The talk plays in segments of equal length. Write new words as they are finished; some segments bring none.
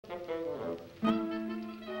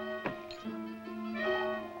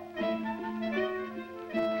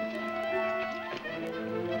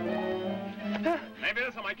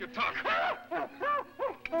talk. Have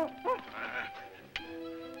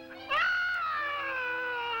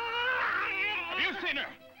you seen her?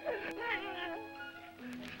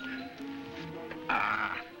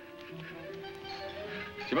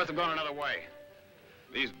 She must have gone another way.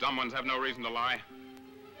 These dumb ones have no reason to lie.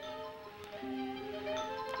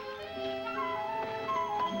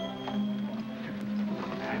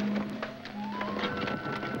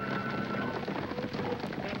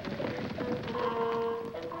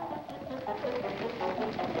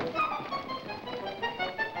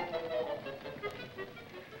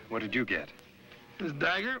 What did you get? His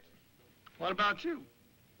dagger. What about you?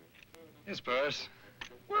 His purse.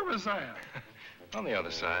 Where was that? On the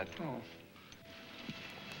other side. Oh.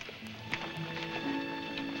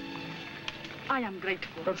 I am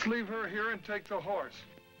grateful. Let's leave her here and take the horse.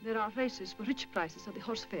 There are races for rich prices at the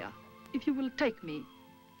horse fair. If you will take me,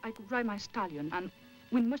 I could ride my stallion and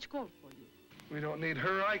win much gold for you. We don't need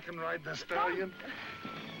her. I can ride the stallion.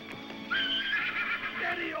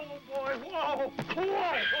 Steady, old boy. Whoa.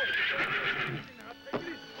 Whoa. Whoa.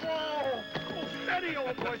 Oh, steady,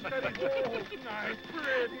 old boy. Steady. Whoa. Nice.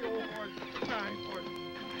 Pretty old horse. Nice horse.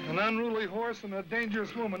 An unruly horse and a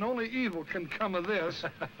dangerous woman. Only evil can come of this.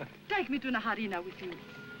 Take me to Naharina with you.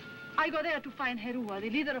 I go there to find Herua, the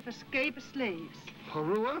leader of escaped slaves.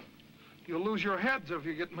 Herua? You'll lose your heads if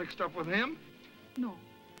you get mixed up with him. No.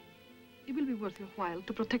 It will be worth your while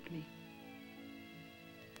to protect me.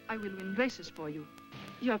 I will win races for you.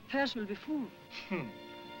 Your purse will be full.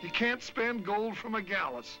 You can't spend gold from a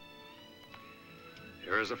gallus.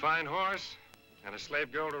 Here is a fine horse and a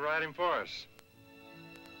slave girl to ride him for us.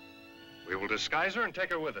 We will disguise her and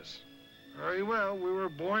take her with us. Very well. We were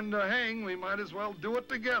born to hang. We might as well do it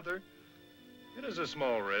together. It is a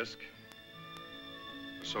small risk.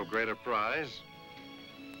 For so great a prize.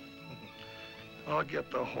 I'll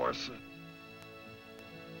get the horse.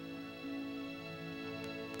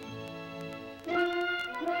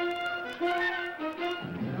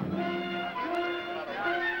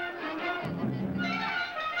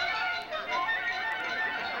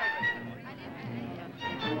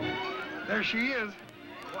 There she is.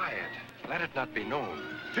 Quiet. Let it not be known.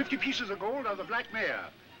 50 pieces of gold are the black mare.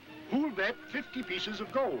 Who'll bet 50 pieces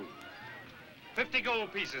of gold? 50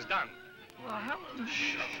 gold pieces, done. Well, how...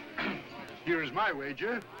 Shh. Here is my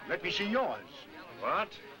wager. Let me see yours.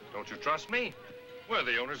 What? Don't you trust me? We're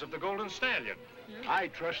the owners of the Golden Stallion. I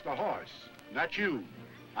trust the horse, not you.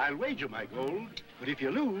 I'll wager my gold, but if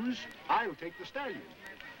you lose, I'll take the stallion.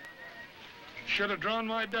 Should have drawn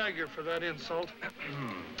my dagger for that insult.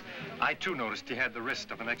 I, too, noticed he had the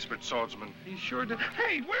wrist of an expert swordsman. He sure did.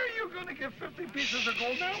 Hey, where are you going to get 50 pieces of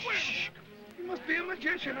gold now? Where? You must be a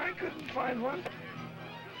magician. I couldn't find one.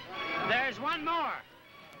 There's one more.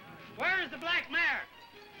 Where is the black mare?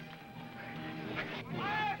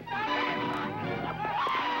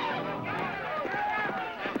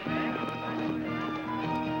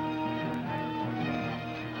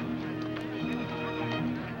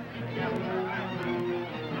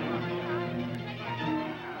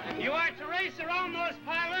 You are to race around those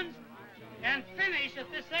pylons and finish at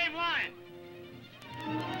the same line.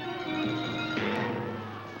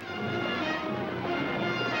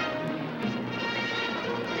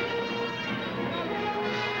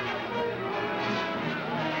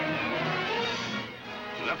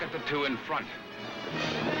 Look at the two in front.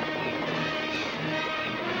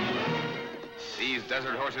 These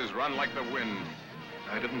desert horses run like the wind.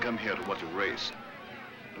 I didn't come here to watch a race.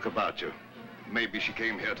 Look about you. Maybe she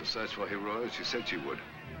came here to search for Herua as she said she would.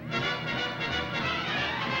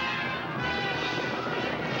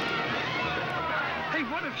 Hey,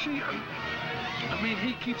 what if she... I mean,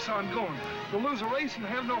 he keeps on going. We'll lose a race and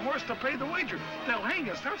have no horse to pay the wager. They'll hang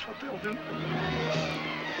us. That's what they'll do.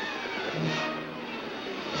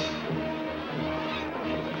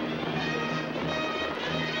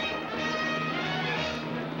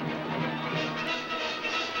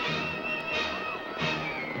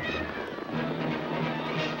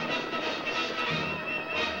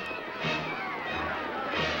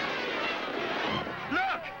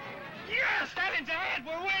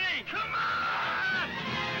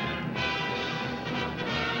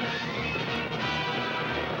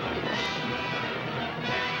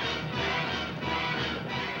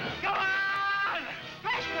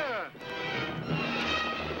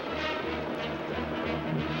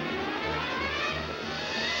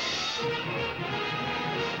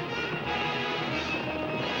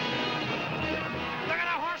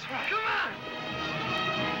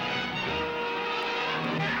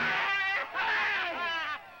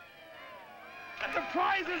 The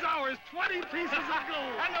prize is ours, 20 pieces of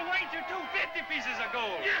gold. And the wager, 50 pieces of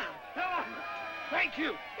gold. Yeah, come on. Thank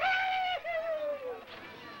you.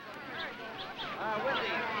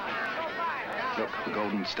 Look, the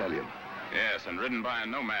golden stallion. Yes, and ridden by a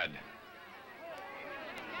nomad.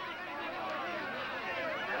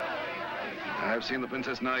 I've seen the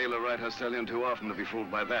Princess Naila ride her stallion too often to be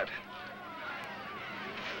fooled by that.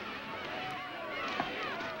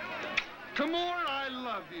 Timur, I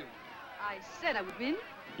love you. I said I would win.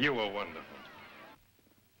 You were wonderful.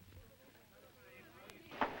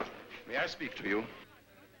 May I speak to you?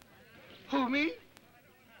 Who, me?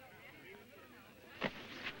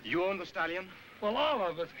 You own the stallion? Well, all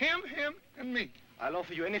of us. Him, and me. I'll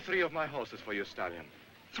offer you any 3 of my horses for your stallion.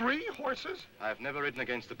 3 horses? I've never ridden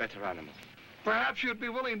against a better animal. Perhaps you'd be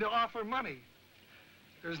willing to offer money.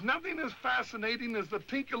 There's nothing as fascinating as the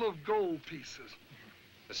tinkle of gold pieces.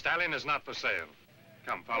 The stallion is not for sale.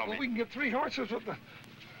 Come, follow Well, me. we can get 3 horses with the...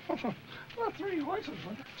 Well, 3 horses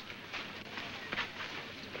with the...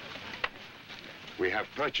 We have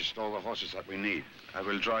purchased all the horses that we need. I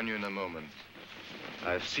will join you in a moment.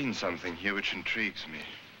 I've seen something here which intrigues me.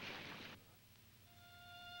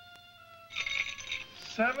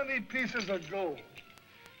 70 pieces of gold.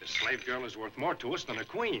 The slave girl is worth more to us than a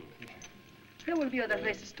queen. There will be other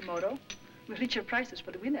races tomorrow with richer prices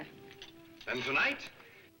for the winner. Then tonight,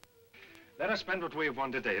 let us spend what we have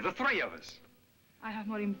won today, the 3 of us. I have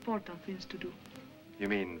more important things to do. You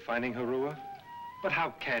mean finding Harua? But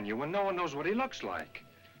how can you when no one knows what he looks like?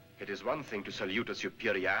 It is one thing to salute a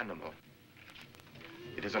superior animal.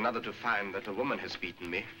 It is another to find that a woman has beaten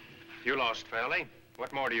me. You lost fairly.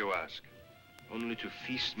 What more do you ask? Only to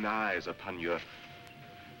feast my eyes upon your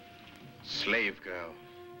slave girl.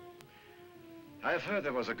 I have heard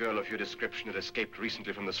there was a girl of your description that escaped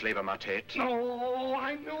recently from the slaver Matet. Oh,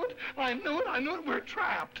 I knew it. We're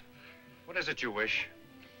trapped. What is it you wish?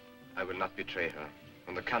 I will not betray her.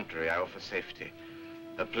 On the contrary, I offer safety.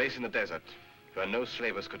 A place in the desert where no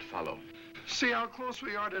slavers could follow. See how close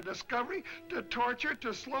we are to discovery, to torture,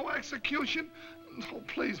 to slow execution? Oh,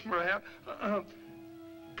 please, Murad.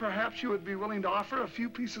 Perhaps you would be willing to offer a few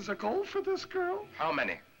pieces of gold for this girl? How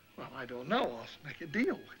many? Well, I don't know. I'll make a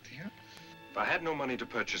deal with you. If I had no money to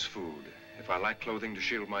purchase food, if I lacked clothing to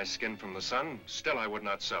shield my skin from the sun, still I would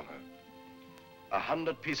not sell her.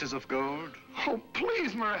 100 pieces of gold? Oh,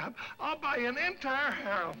 please, Murad. I'll buy an entire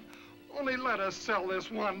harem. Only let us sell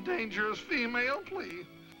this one dangerous female, please.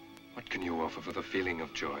 What can you offer for the feeling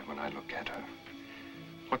of joy when I look at her?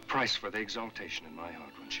 What price for the exaltation in my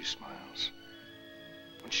heart when she smiles?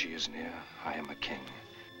 When she is near, I am a king.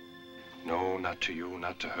 No, not to you,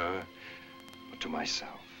 not to her, but to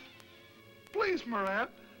myself. Please, Murad.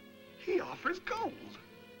 He offers gold.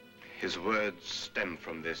 His words stem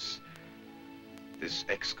from this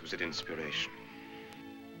exquisite inspiration.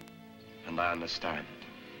 And I understand.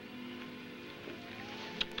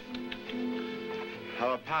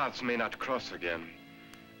 Our paths may not cross again,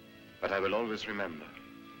 but I will always remember.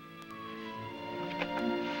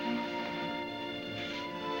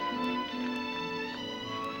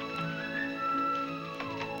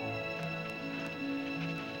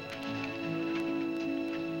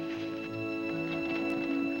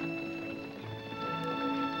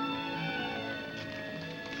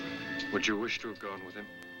 Would you wish to have gone with him?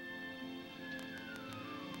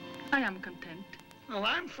 I am content. Well,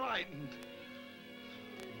 I'm frightened.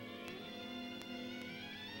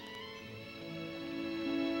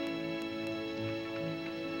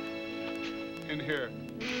 In here.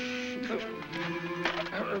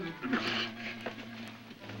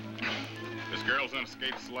 This girl's an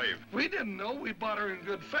escaped slave. We didn't know. We bought her in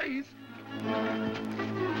good faith.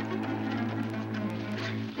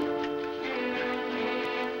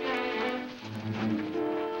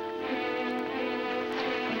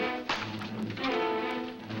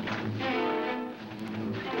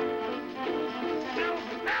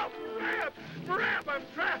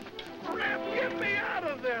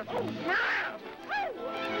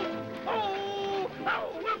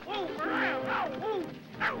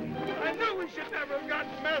 I knew we should never have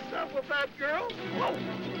gotten messed up with that girl. Whoa.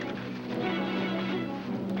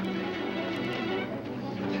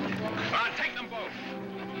 Take them both.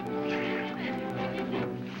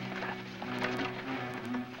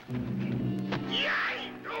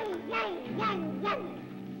 Yay! Oh, whoa, whoa, whoa.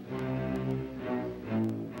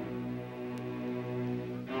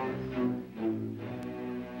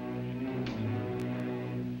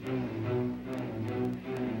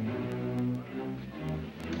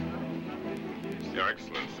 Your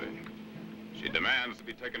Excellency, she demands to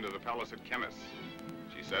be taken to the palace of chemists.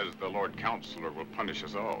 She says the Lord Counselor will punish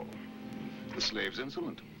us all. The slave's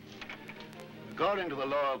insolent. According to the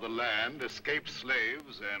law of the land, escaped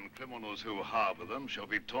slaves and criminals who harbor them shall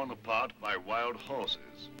be torn apart by wild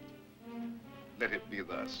horses. Let it be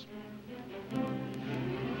thus.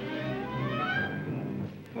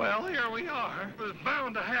 Well, here we are. It was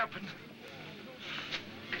bound to happen.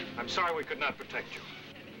 I'm sorry we could not protect you.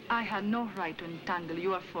 I had no right to entangle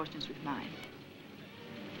your fortunes with mine.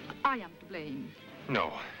 I am to blame.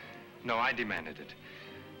 No. No, I demanded it.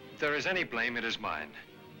 If there is any blame, it is mine.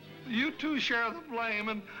 You two share the blame,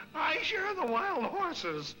 and I share the wild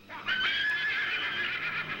horses.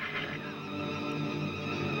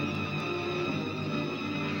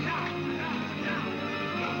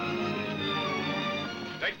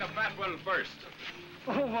 Take the fat one first.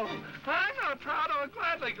 Oh, well, I'm not proud. I would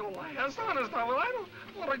gladly go last. Honest, I will. I don't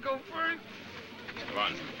want to go first. Come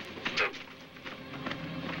on.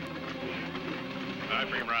 All right,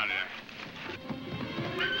 bring him around here.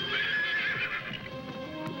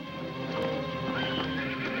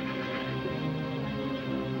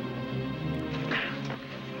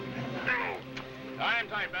 Tie him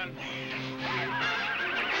tight, Ben.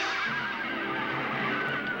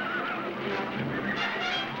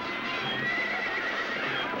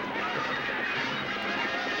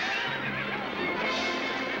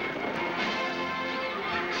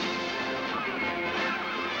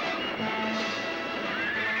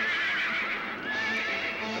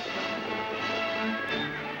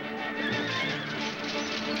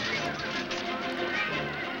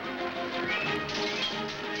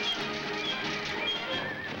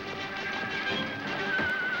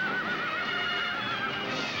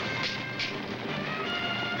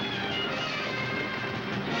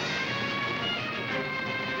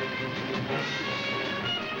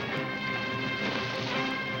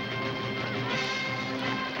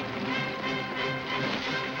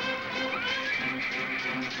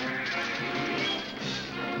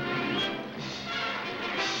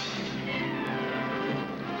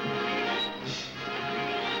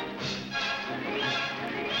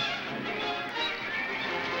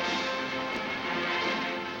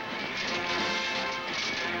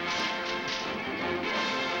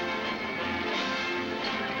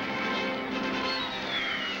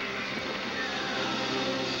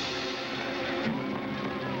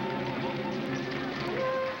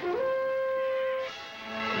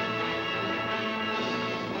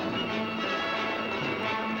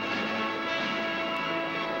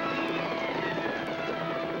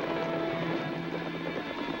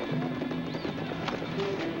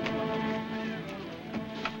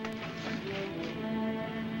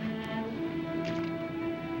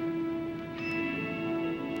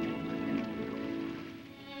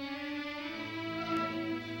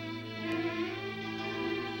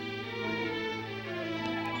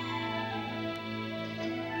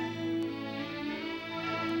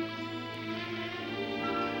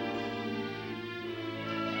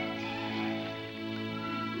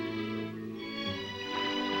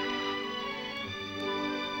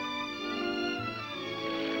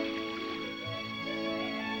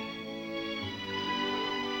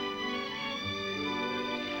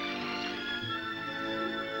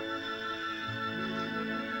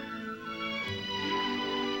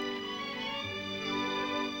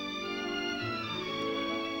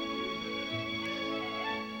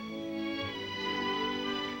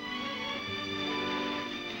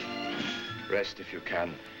 Rest if you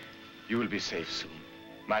can. You will be safe soon.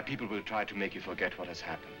 My people will try to make you forget what has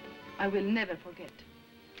happened. I will never forget.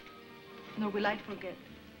 Nor will I forget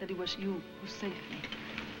that it was you who saved me.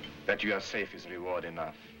 That you are safe is reward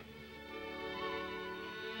enough.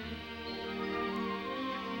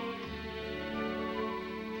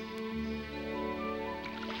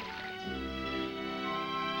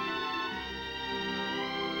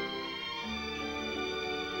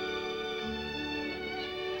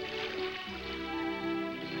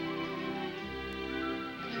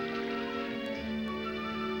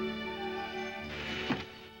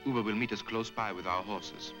 Uber will meet us close by with our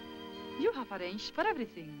horses. You have arranged for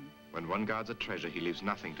everything. When one guards a treasure, he leaves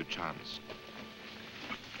nothing to chance.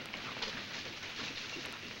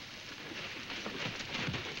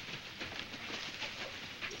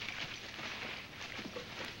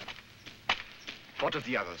 What of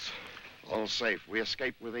the others? All safe. We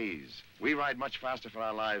escape with ease. We ride much faster for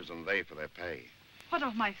our lives than they for their pay. What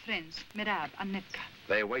of my friends, Merab and Netka?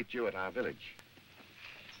 They await you at our village.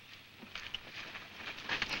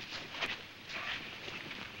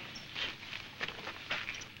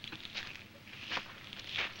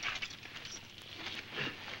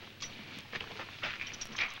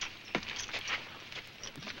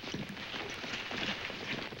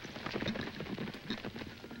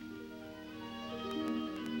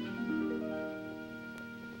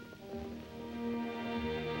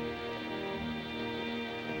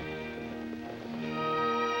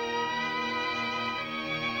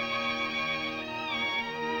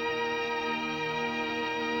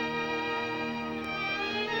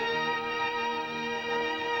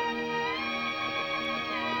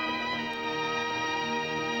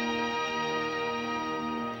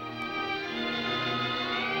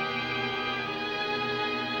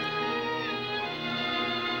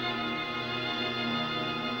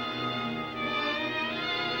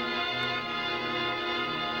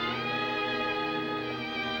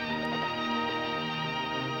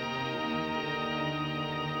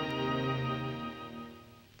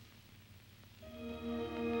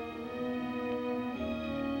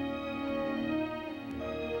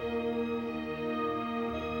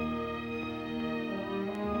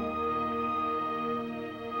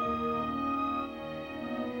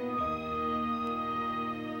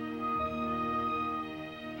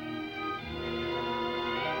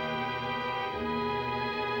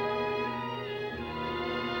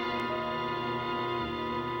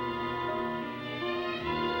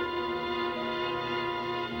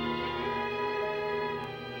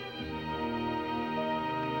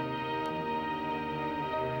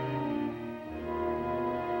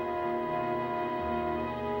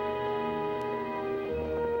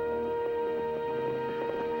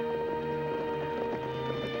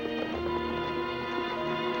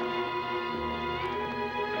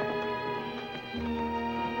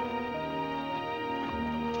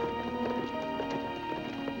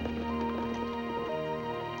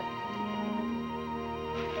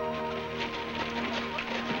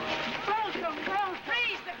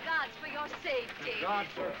 not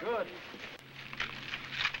for good.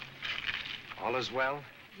 All is well?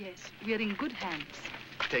 Yes, we are in good hands.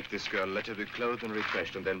 Take this girl, let her be clothed and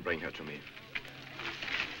refreshed, and then bring her to me.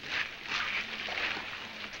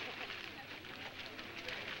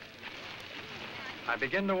 I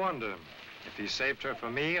begin to wonder if he saved her for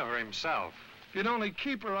me or himself. If you'd only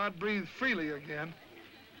keep her, I'd breathe freely again.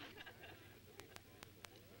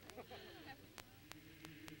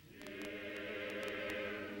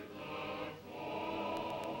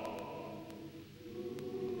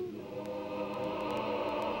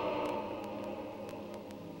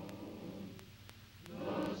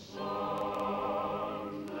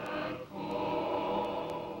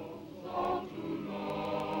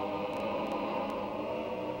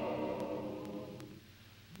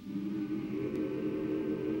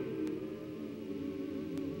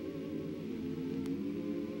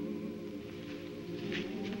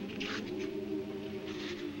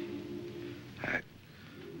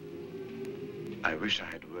 I wish I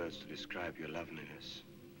had words to describe your loveliness.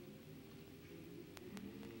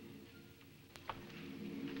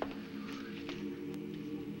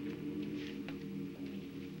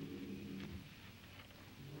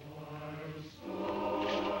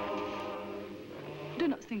 Do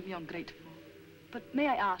not think me ungrateful, but may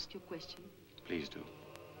I ask you a question? Please do.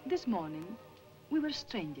 This morning, we were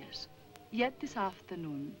strangers. Yet this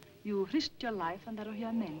afternoon, you risked your life and that of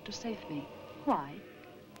your men to save me. Why?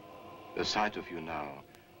 The sight of you now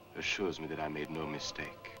assures me that I made no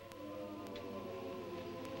mistake.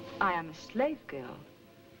 I am a slave girl.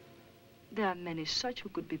 There are many such who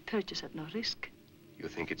could be purchased at no risk. You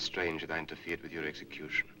think it strange that I interfered with your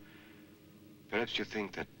execution. Perhaps you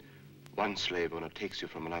think that one slave owner takes you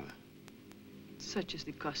from another. Such is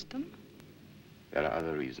the custom. There are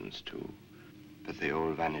other reasons, too, but they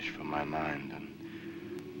all vanish from my mind,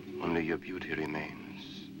 and only your beauty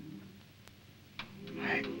remains.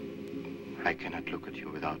 I cannot look at you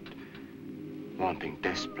without wanting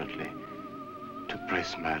desperately to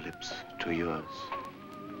press my lips to yours.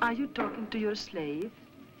 Are you talking to your slave?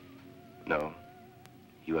 No,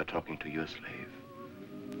 you are talking to your slave.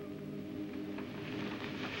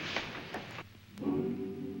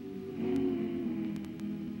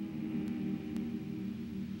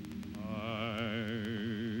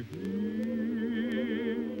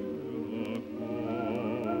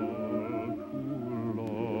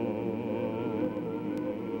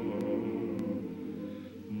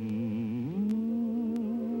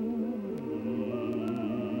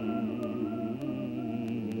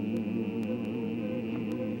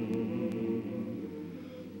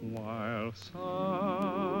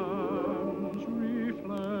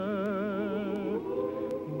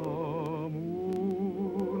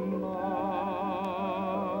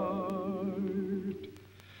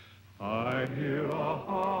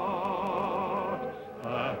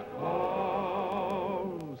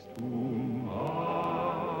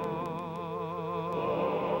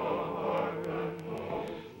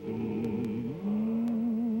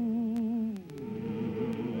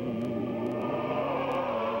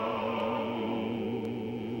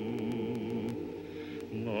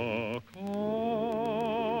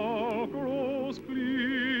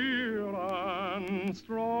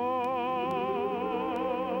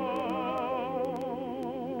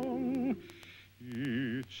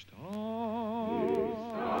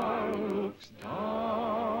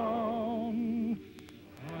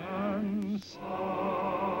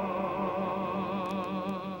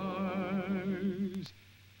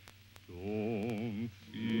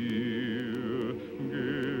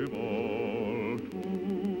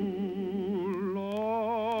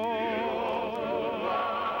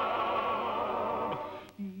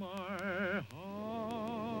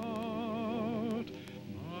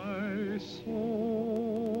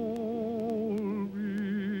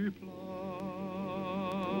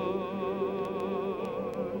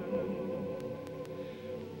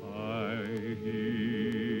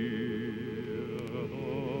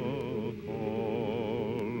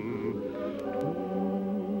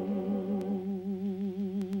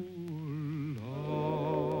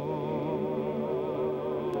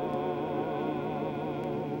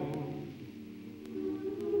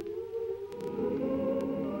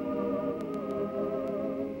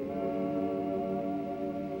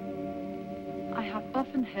 I have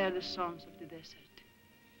often heard the songs of the desert,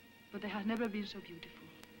 but they have never been so beautiful.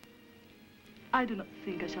 I do not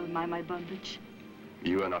think I shall mind my bondage.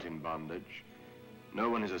 You are not in bondage. No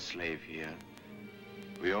one is a slave here.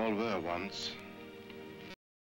 We all were once.